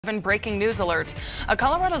Breaking news alert. A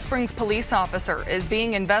Colorado Springs police officer is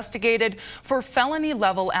being investigated for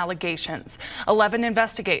felony-level allegations. 11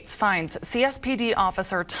 Investigates finds CSPD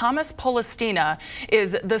officer Thomas Polistina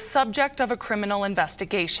is the subject of a criminal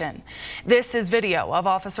investigation. This is video of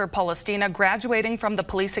Officer Polistina graduating from the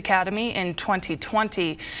police academy in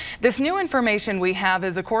 2020. This new information we have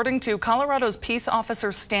is according to Colorado's Peace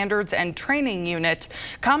Officer Standards and Training Unit,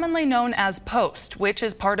 commonly known as POST, which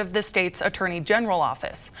is part of the state's Attorney General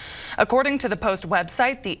office. According to the Post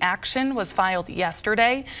website, the action was filed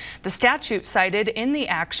yesterday. The statute cited in the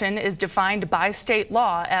action is defined by state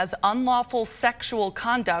law as unlawful sexual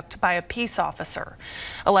conduct by a peace officer.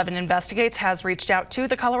 11 Investigates has reached out to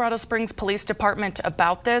the Colorado Springs Police Department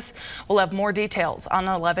about this. We'll have more details on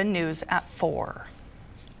 11 News at 4.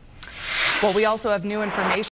 Well, we also have new information.